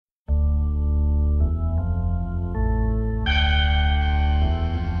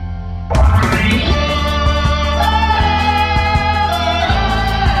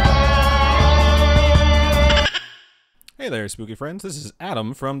there, spooky friends. This is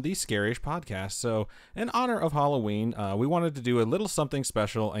Adam from the Scarish Podcast. So, in honor of Halloween, we wanted to do a little something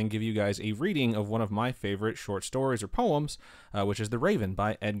special and give you guys a reading of one of my favorite short stories or poems, which is The Raven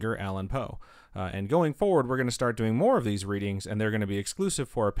by Edgar Allan Poe. And going forward, we're going to start doing more of these readings, and they're going to be exclusive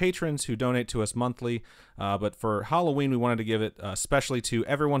for our patrons who donate to us monthly. But for Halloween, we wanted to give it especially to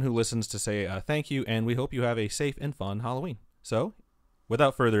everyone who listens to say thank you, and we hope you have a safe and fun Halloween. So,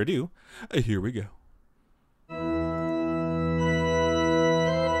 without further ado, here we go.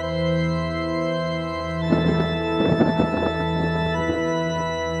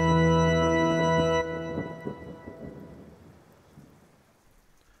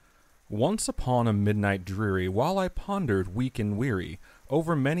 Once upon a midnight dreary, while I pondered, weak and weary,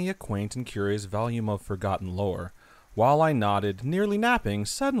 over many a quaint and curious volume of forgotten lore, while I nodded, nearly napping,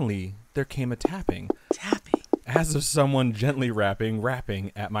 suddenly there came a tapping. Tapping. As of someone gently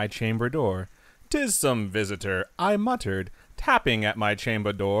rapping at my chamber door. "'Tis some visitor," I muttered, tapping at my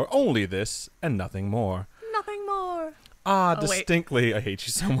chamber door, only this, and nothing more. Nothing more. Distinctly, I hate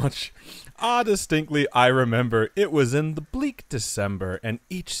you so much. Distinctly I remember, it was in the bleak December, and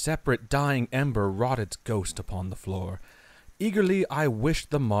each separate dying ember wrought its ghost upon the floor. Eagerly I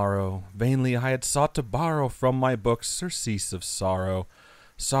wished the morrow, vainly I had sought to borrow from my books surcease of sorrow.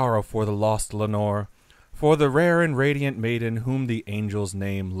 Sorrow for the lost Lenore, for the rare and radiant maiden whom the angels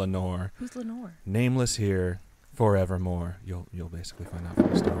name Lenore. Who's Lenore? Nameless here, forevermore. You'll basically find out from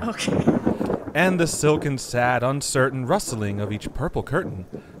the story. Okay. And the silken, sad, uncertain rustling of each purple curtain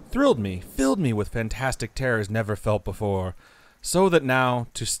thrilled me, filled me with fantastic terrors never felt before, so that now,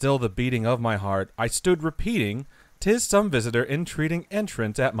 to still the beating of my heart, I stood repeating, "'Tis some visitor entreating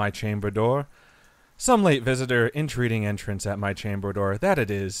entrance at my chamber door. Some late visitor entreating entrance at my chamber door, that it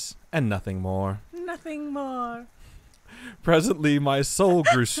is, and nothing more." Nothing more. Presently my soul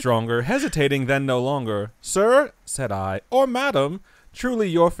grew stronger, hesitating then no longer. "Sir," said I, "or madam, truly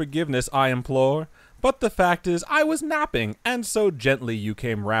your forgiveness I implore. But the fact is, I was napping, and so gently you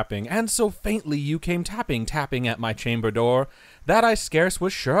came rapping, and so faintly you came tapping at my chamber door, that I scarce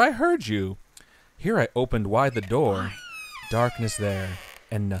was sure I heard you." Here I opened wide the door. Darkness there,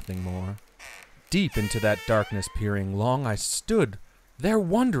 and nothing more. Deep into that darkness peering, long I stood, there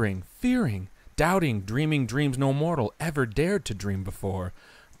wondering, fearing, doubting, dreaming dreams no mortal ever dared to dream before.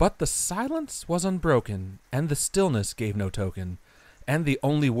 But the silence was unbroken, and the stillness gave no token. And the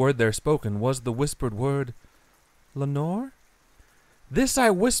only word there spoken was the whispered word, "Lenore?" This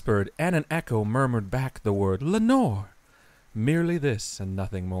I whispered, and an echo murmured back the word, "Lenore." Merely this, and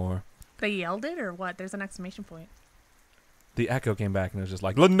nothing more. They yelled it, or what? There's an exclamation point. The echo came back, and it was just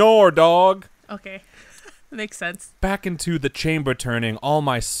like, "Lenore, dog!" Okay. Makes sense. Back into the chamber turning, all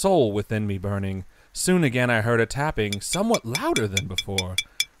my soul within me burning. Soon again I heard a tapping, somewhat louder than before.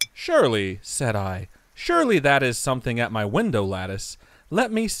 "Surely," said I, "surely that is something at my window lattice.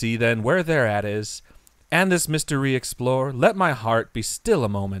 Let me see then where thereat is, and this mystery explore. Let my heart be still a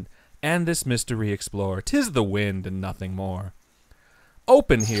moment, and this mystery explore. 'Tis the wind and nothing more."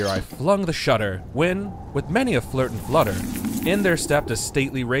 Open here I flung the shutter, when, with many a flirt and flutter, in there stepped a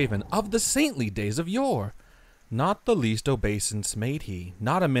stately raven of the saintly days of yore. Not the least obeisance made he,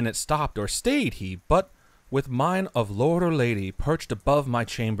 not a minute stopped or stayed he, but with mine of lord or lady perched above my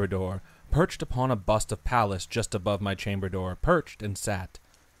chamber door, perched upon a bust of Pallas just above my chamber door, perched and sat,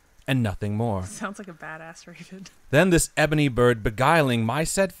 and nothing more. Sounds like a badass raven. Then this ebony bird beguiling my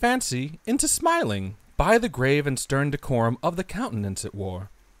said fancy into smiling, by the grave and stern decorum of the countenance it wore.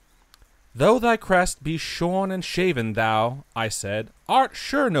 "Though thy crest be shorn and shaven, thou," I said, "art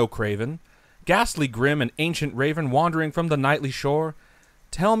sure no craven, ghastly grim and ancient raven wandering from the nightly shore.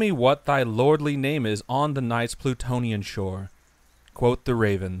 Tell me what thy lordly name is on the night's Plutonian shore." Quoth the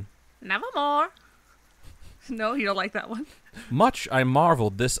raven, "Nevermore." No, you don't like that one? Much I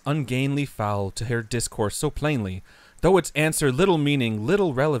marveled this ungainly fowl to hear discourse so plainly, though its answer little meaning,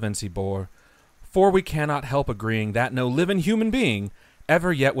 little relevancy bore. For we cannot help agreeing that no living human being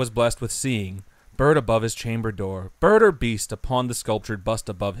ever yet was blessed with seeing bird above his chamber door, bird or beast upon the sculptured bust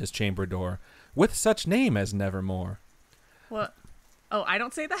above his chamber door, with such name as Nevermore. What? Oh, I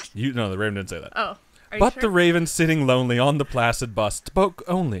don't say that? No, the raven didn't say that. Oh, are you But sure? the raven sitting lonely on the placid bust spoke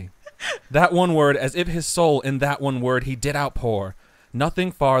only that one word, as if his soul in that one word he did outpour. Nothing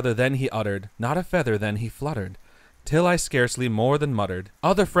farther than he uttered, not a feather than he fluttered, till I scarcely more than muttered,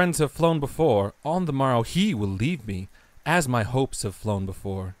 "Other friends have flown before, on the morrow he will leave me, as my hopes have flown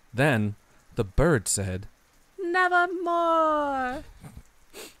before." Then the bird said, "Nevermore." I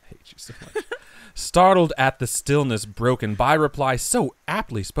hate you so much. Startled at the stillness broken by reply so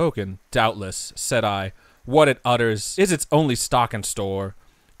aptly spoken, "Doubtless," said I, "what it utters is its only stock and store.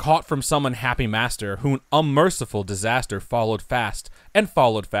 caught from some unhappy master, whom unmerciful disaster followed fast, and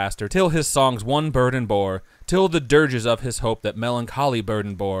followed faster, till his songs one burden bore, till the dirges of his hope that melancholy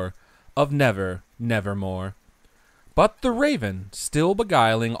burden bore, of never, nevermore. But the raven, still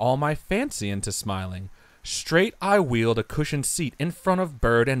beguiling all my fancy into smiling, straight I wheeled a cushioned seat in front of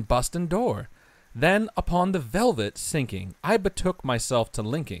bird and bust and door. Then upon the velvet sinking, I betook myself to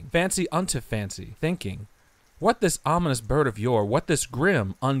linking fancy unto fancy, thinking, what this ominous bird of yore, what this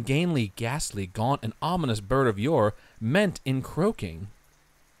grim, ungainly, ghastly, gaunt, and ominous bird of yore meant in croaking.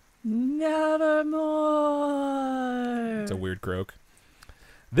 Nevermore. It's a weird croak.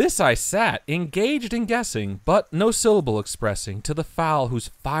 This I sat, engaged in guessing, but no syllable expressing, to the fowl whose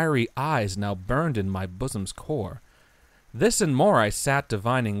fiery eyes now burned in my bosom's core. This and more I sat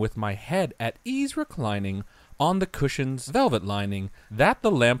divining, with my head at ease reclining on the cushion's velvet lining, that the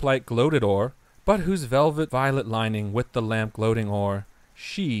lamplight gloated o'er, but whose velvet violet lining with the lamp gloating o'er,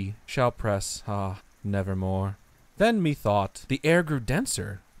 she shall press, nevermore. Then methought the air grew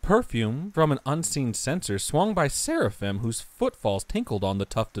denser, perfume from an unseen censer swung by seraphim whose footfalls tinkled on the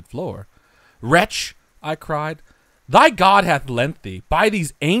tufted floor. Wretch, I cried, thy God hath lent thee, by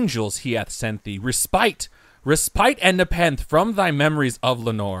these angels he hath sent thee, respite and nepenthe from thy memories of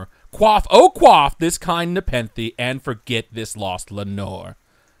Lenore. Quaff, oh quaff this kind nepenthe, and forget this lost Lenore.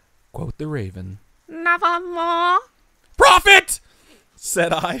 Quoth the raven, Nevermore. Prophet,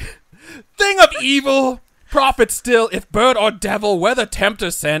 said I, thing of evil, prophet still, if bird or devil, whether tempter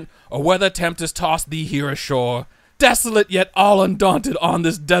sent, or whether tempters tossed thee here ashore, desolate yet all undaunted, on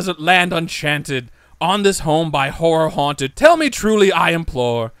this desert land enchanted, on this home by horror haunted, tell me truly, I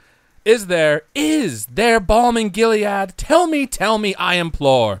implore, is there balm in Gilead? Tell me, I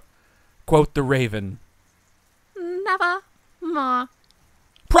implore. Quoth the raven, Nevermore.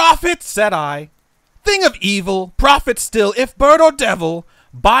 Prophet, said I, thing of evil, prophet still, if bird or devil,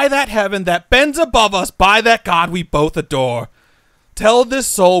 by that heaven that bends above us, by that God we both adore, tell this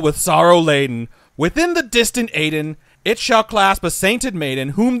soul with sorrow laden, within the distant Aden, it shall clasp a sainted maiden,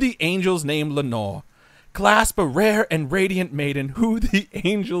 whom the angels name Lenore. Clasp a rare and radiant maiden, who the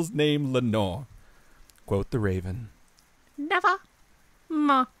angels name Lenore. Quoth the raven,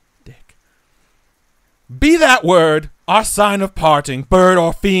 Nevermore. Dick. Be that word our sign of parting, bird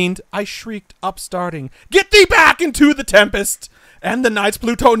or fiend, I shrieked, upstarting. Get thee back into the tempest, and the night's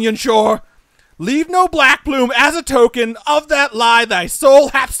Plutonian shore. Leave no black plume as a token of that lie thy soul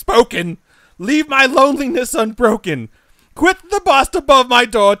hath spoken. Leave my loneliness unbroken. Quit the bust above my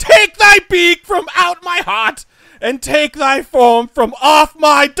door. Take thy beak from out my heart, and take thy form from off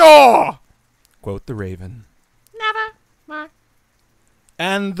my door. Quoth the raven, Nevermore.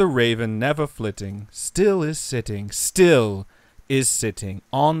 and the raven, never flitting, still is sitting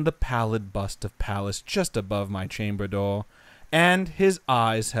on the pallid bust of Pallas just above my chamber door, and his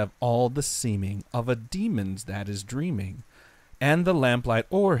eyes have all the seeming of a demon's that is dreaming, and the lamplight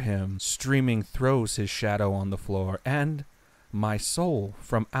o'er him streaming throws his shadow on the floor, and my soul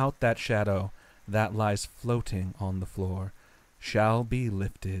from out that shadow that lies floating on the floor shall be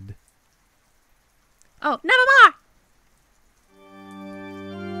lifted. Oh, nevermore.